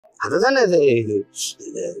அதுதானே இது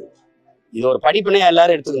இது ஒரு படிப்பினையா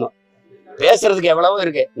எல்லாரும் எடுத்துக்கணும். பேசுறதுக்கு எவ்வளவோ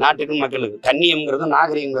இருக்கு நாட்டுக்கும் மக்களுக்கு. கண்ணியம்ங்கிறதும்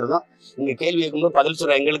நாகரிகங்கிறதும் இங்க கேள்வி கேட்கும்போது பதில்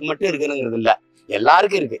சொல்ற எங்களுக்கு மட்டும் இருக்குங்கிறது இல்ல,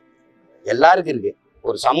 எல்லாருக்கும் இருக்கு. எல்லாருக்கும் இருக்கு.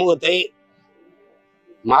 ஒரு சமூகத்தை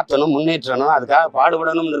மாற்றணும், முன்னேற்றணும், அதுக்காக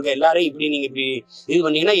பாடுபடணும்னு இருக்க எல்லாரும் இப்படி நீங்க இப்படி இது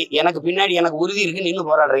பண்ணீங்கன்னா எனக்கு பின்னாடி எனக்கு உறுதி இருக்குன்னு இன்னும்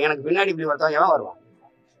போராடுறேன். எனக்கு பின்னாடி இப்படி ஒருத்தவங்க எவன் வருவான்?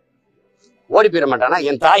 ஓடி போயிட மாட்டானா?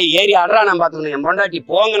 என் தாய் ஏறி ஆடுறா, நான் பாத்துக்கணும். என் பொண்டாட்டி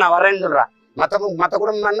போங்க நான் வரேன்னு சொல்றான். மத்த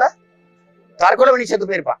குடும்பம் இருந்தா தற்கொலை பண்ணி செத்து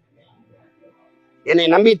போயிருப்பான். என்னை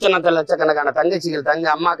நம்பி இத்தனை லட்சக்கணக்கான தங்கச்சிகள், தங்க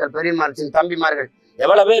அம்மாக்கள், பெரியம்மார்கள், தம்பிமார்கள்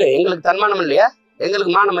எவ்வளவு பேரு. எங்களுக்கு தன்மானம் இல்லையா?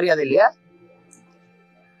 எங்களுக்கு மான மரியாதை இல்லையா?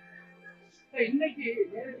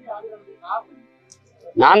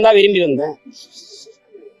 நான் தான் விரும்பி வந்தேன்.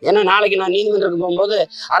 ஏன்னா நாளைக்கு நான் நீதிமன்றத்துக்கு போகும்போது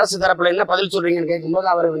அரசு தரப்புல என்ன பதில் சொல்றீங்கன்னு கேட்கும்போது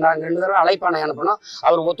அவர் நாங்கள் 2 தடவை அழைப்பானை அனுப்பணும்,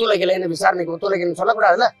 அவர் ஒத்துழைக்கலைன்னு விசாரணைக்கு ஒத்துழைக்கணும்னு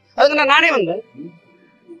சொல்லக்கூடாதுல்ல. அதுக்கு நானே வந்தேன்.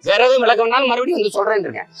 வேற எதுவும் விளக்க வேணாலும் மறுபடியும் வந்து சொல்றேன்னு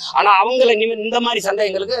இருக்கேன். ஆனா அவங்களை இந்த மாதிரி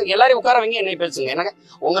சந்தேகங்களுக்கு எல்லாரையும் உட்கார வைங்க, என்னை பேசுங்க. எனக்கு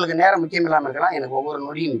உங்களுக்கு நேரம் முக்கியம் இல்லாம இருக்கலாம், எனக்கு ஒவ்வொரு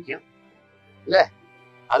நொடியும் முக்கியம் இல்ல.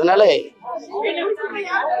 அதனால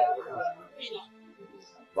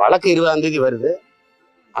வழக்கு 20ஆம் தேதி வருது.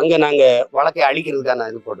 அங்க நாங்க வழக்கை அழிக்கிறதுக்கான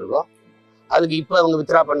இது போட்டிருக்கோம். அதுக்கு இப்ப அவங்க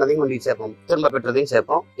வித்ரா பண்ணதையும் கொண்டு சேர்ப்போம், திரும்ப பெற்றதையும்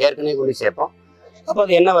சேர்ப்போம், ஏற்கனவே கொண்டு சேர்ப்போம். அப்ப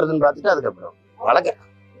அது என்ன வருதுன்னு பார்த்துட்டு அதுக்கப்புறம் வழக்க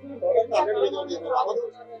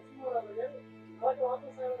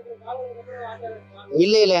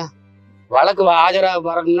இல்லையா வழக்கு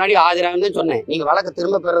வரதுக்கு முன்னாடி ஆஜராகுன்னு சொன்னேன். நீங்க வழக்கு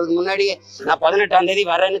திரும்ப பெறதுக்கு முன்னாடி நான் 18ஆம் தேதி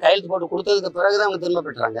வரேன்னு கையெழுத்து போட்டு கொடுத்ததுக்கு பிறகுதான் அவங்க திரும்ப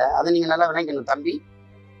பெற்றாங்க. அதை நீங்க நல்லா விளங்கணும் தம்பி.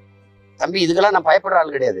 இதுக்கெல்லாம் நான் பயப்படுற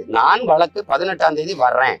ஆள் கிடையாது. நான் வழக்கு 18ஆம் தேதி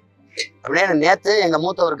வர்றேன் அப்படியே. நேற்று எங்க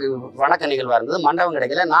மூத்தவருக்கு வணக்க நிகழ்வா இருந்தது, மண்டபம்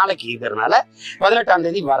கிடைக்கல, நாளைக்கு இருக்கிறதுனால 18ஆம்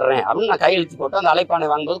தேதி வர்றேன் அப்படின்னு நான் கையெழுத்து போட்டு அந்த அழைப்பானை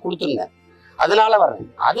வாங்கும்போது கொடுத்துருந்தேன். அதனால வர்றேன்.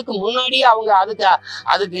 அதுக்கு முன்னாடியே அவங்க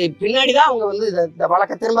அதுக்கு பின்னாடிதான் அவங்க வந்து இந்த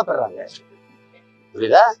வழக்கை திரும்ப பெறாங்க.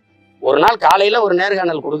 புரியுதா? ஒரு நாள் காலையில ஒரு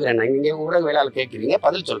நேர்காணல் கொடுக்குறேன். நான் இங்க ஊடகவியலாளர் கேட்குறீங்க,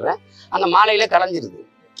 பதில் சொல்றேன். அந்த மாலையில கலைஞ்சிருது.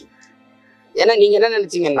 ஏன்னா நீங்க என்ன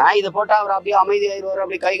நினைச்சீங்கன்னா இதை போட்டா அவர் அப்படியே அமைதியாயிருவார்,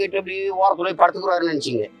 அப்படி கை கட்டி அப்படி ஓரத்துறை படுத்துக்குறாருன்னு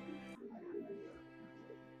நினைச்சீங்க.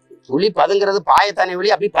 புலி பதுங்கிறது பாயத்தானே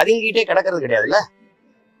வழி அப்படி பதுங்கிட்டே கிடக்கிறது கிடையாதுல்ல.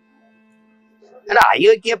 ஏன்னா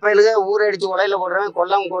அயோக்கிய பயலுக ஊரை அடிச்சு உலையில போடுறவன்,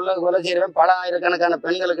 கொலை செய்யறவன், பல ஆயிரக்கணக்கான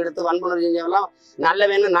பெண்களுக்கு எடுத்து வன்புணர்வு செஞ்சவெல்லாம்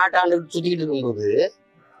நல்லவேன்னு நாட்டாண்டு சுத்திக்கிட்டு இருக்கும்போது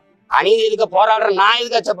அநீதி எதுக்க போராடுற நான்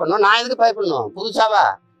எதுக்கு அச்சப்படணும்? நான் எதுக்கு பயப்படணும்? புதுசாவா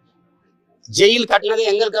ஜெயில் கட்டினது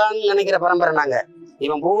எங்களுக்கான்னு நினைக்கிற பரம்பரை நாங்க.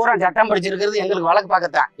 இவன் பூரா சட்டம் படிச்சிருக்கிறது எங்களுக்கு வழக்கு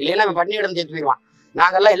பார்க்கத்தான், இல்லைன்னா இவன் பட்டினி இடம் சேர்த்து போயிடுவான்.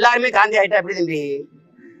 நாங்கெல்லாம் எல்லாருமே காந்தி ஆயிட்டா எப்படி தம்பி?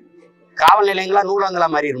 காவல் நிலையங்களா நூலகங்களா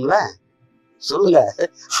மாறிடும்ல? சொல்லுங்க.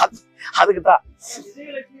 அதுக்குதான்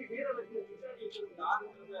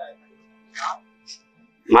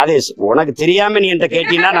மாதேஷ், உனக்கு தெரியாம நீ என்கிட்ட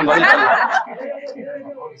கேட்டீங்கன்னா நான் பதில்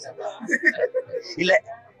இல்ல.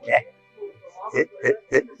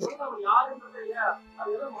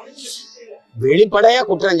 வெளிப்படையா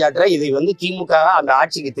குற்றம் சாட்டுற இது வந்து திமுக அந்த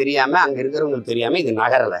ஆட்சிக்கு தெரியாம, அங்க இருக்கிறவங்களுக்கு தெரியாம இது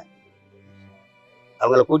நகரல.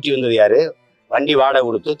 அவங்களை கூட்டி வந்தது யாரு? வண்டி வாடகை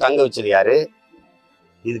கொடுத்து தங்க வச்சது யாரு?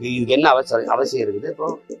 இதுக்கு என்ன அவசியம் இருக்குது? இப்போ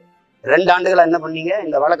 2 ஆண்டுகளா என்ன பண்ணீங்க?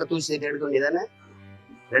 இந்த வழக்கை தூசி சீட்டு எடுக்க வேண்டியதானே?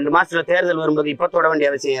 2 மாசத்துல தேர்தல் வரும்போது இப்ப தொட வேண்டிய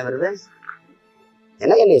அவசியம் வருது.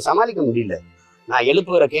 என்னை சமாளிக்க முடியல. நான்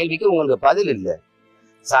எழுப்புகிற கேள்விக்கு உங்களுக்கு பதில் இல்லை.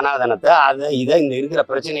 சனாதனத்தை அதை இதை இந்த இருக்கிற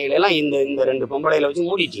பிரச்சனைகள் எல்லாம் இந்த 2 பொம்பளைகளை வச்சு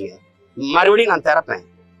மூடிட்டீங்க. மறுபடியும் நான் திறப்பேன்.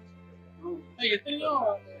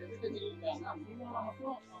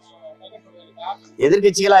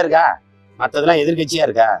 எதிர்கட்சிகளா இருக்கா? மத்ததெல்லாம் எதிர்கட்சியா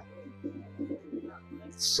இருக்கா?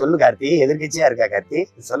 சொல்லு கார்த்தி, எதிர்கட்சியா இருக்கா கார்த்தி?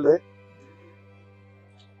 சொல்லு.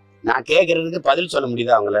 நான் கேட்கறதுக்கு பதில் சொல்ல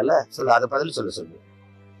முடியுதா அவங்களால? சொல்லு, அதை பதில் சொல்லு.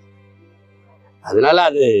 அதனால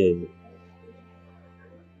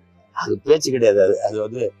அது பேச்சு கிடையாது. அது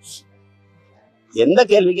வந்து எந்த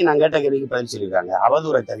கேள்விக்கு நான் கேட்ட கேள்விக்கு பதில் சொல்லியிருக்காங்க,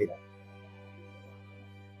 அவதூறை தவிர.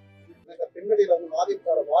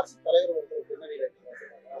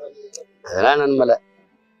 அதெல்லாம் நண்பல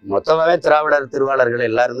மொத்தமாவே திராவிடர் திருவாளர்கள்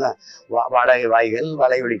எல்லாரும் தான் வாடகை வாய்கள்,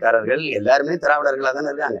 வலைவெளிக்காரர்கள் எல்லாருமே திராவிடர்களா தானே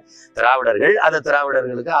இருக்காங்க. திராவிடர்கள்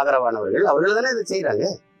திராவிடர்களுக்கு ஆதரவானவர்கள் அவர்கள் தானே இதை செய்யறாங்க.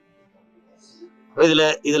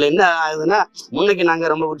 இதுல என்ன ஆகுதுன்னா, முன்னைக்கு நாங்க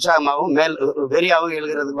ரொம்ப உற்சாகமாகவும் வெறியாகவும்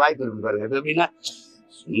எழுதுறதுக்கு வாய்ப்பு இருக்கு பாருங்க. இப்ப எப்படின்னா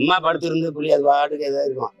சும்மா படுத்திருந்து புள்ளி அது வாட்டுக்கு ஏதாவது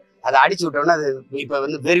இருக்கும், அதை அடிச்சு விட்டோம்னா அது இப்ப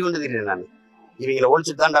வந்து வெறி கொண்டு தெரியுறேன். நான் இவங்களை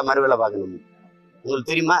ஒழிச்சுட்டு தான்டா மறுவேலை பார்க்கணும். உங்களுக்கு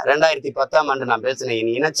தெரியுமா, 2010ஆம் ஆண்டு நான் பேசினேன்,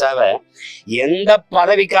 என் இனச்சாவை எந்த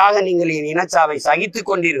பதவிக்காக நீங்கள் என் இனச்சாவை சகித்து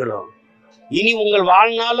கொண்டீர்களோ இனி உங்கள்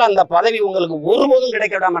வாழ்நாள் அந்த பதவி உங்களுக்கு ஒருபோதும்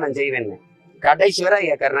கிடைக்க விடாம நான் செய்வேன். கடைசி வரை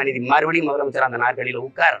கருணாநிதி மறுபடியும் முதலமைச்சர் அந்த நாற்காலியில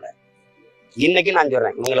உட்காரல. இன்னைக்கு நான்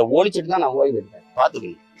சொல்றேன், இவங்களை ஒழிச்சுட்டு தான் நான் ஓய்வு எடுத்தேன்.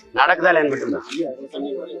 பாத்துக்கணும். நடக்குதா இல்லைன்னு மட்டும்தான்.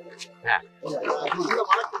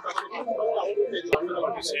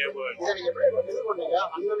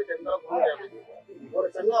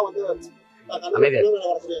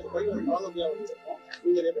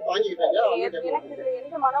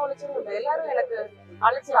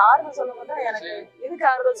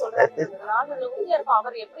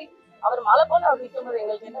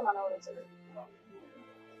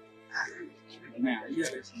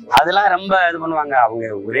 அதெல்லாம் ரொம்ப இது பண்ணுவாங்க. அவங்க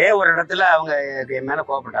ஒரே ஒரு இடத்துல அவங்க என் மேல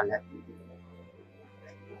கோவப்பட்டாங்க.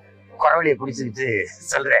 குறவழியை பிடிச்சுக்கிட்டு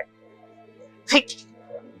சொல்றேன்,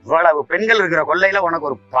 இவ்வளவு பெண்கள் இருக்கிற கொள்ளையில உனக்கு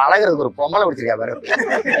ஒரு பழகிறதுக்கு ஒரு பொம்பளை பிடிச்சிருக்கா பாரு.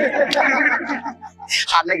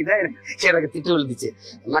 அன்னைக்குதான் எனக்கு திட்டு விழுந்துச்சு.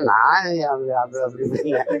 நான்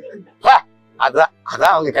அப்படி அதான்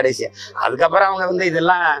அதான் அவங்க கடைசியா. அதுக்கப்புறம் அவங்க வந்து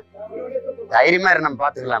இதெல்லாம் தைரியமா நம்ம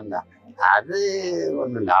பாத்துக்கலாம் தான். அது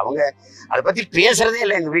ஒண்ணும் இல்லை. அவங்க அதை பத்தி பேசுறதே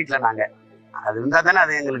இல்லை எங்க வீட்டுல. நாங்க அது இருந்தா தானே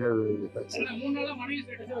அது எங்களுக்கு பிரச்சனை.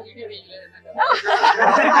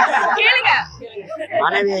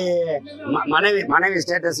 மனைவி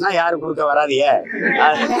ஸ்டேட்டஸ்னா யாரும் குறுக்க வராதிய.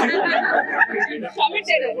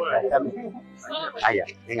 ஐயா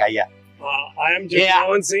எங்க ஐயா.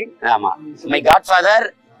 ஆமா, my Godfather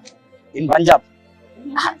in Punjab.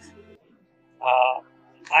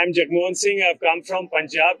 I am Jagmohan Singh. I have come from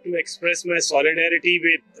Punjab to express my solidarity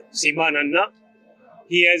with Seeman Anna.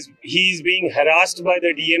 He is being harassed by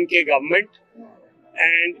the DMK government,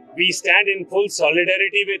 and we stand in full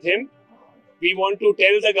solidarity with him. We want to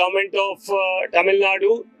tell the government of Tamil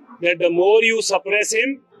Nadu that the more you suppress him,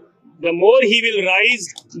 the more he will rise,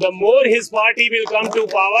 the more his party will come to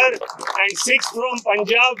power, and Sikhs from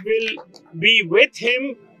Punjab will be with him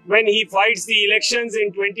when he fights the elections in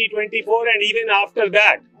 2024 and even after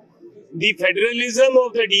that. The federalism of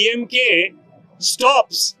the DMK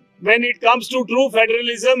stops when it comes to true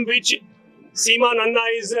federalism, which Seeman Anna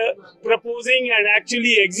is proposing and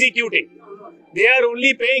actually executing. They are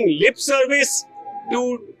only paying lip service to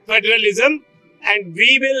federalism, and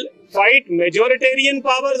we will fight majoritarian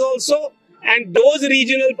powers also and those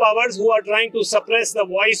regional powers who are trying to suppress the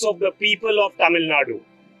voice of the people of Tamil Nadu.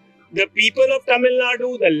 The people of Tamil Nadu,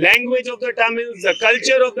 the language of the Tamils, the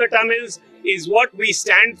culture of the Tamils is what we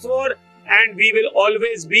stand for, and we will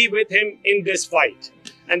always be with him in this fight.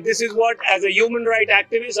 And this is what, as a human rights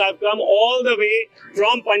activist, I have come all the way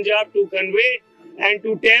from Punjab to convey and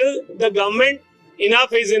to tell the government,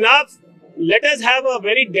 enough is enough. Let us have a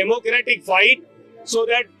very democratic fight so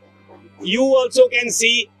that you also can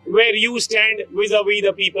see where you stand vis-a-vis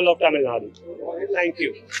the people of Tamil Nadu. Thank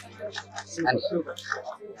you. Thank you.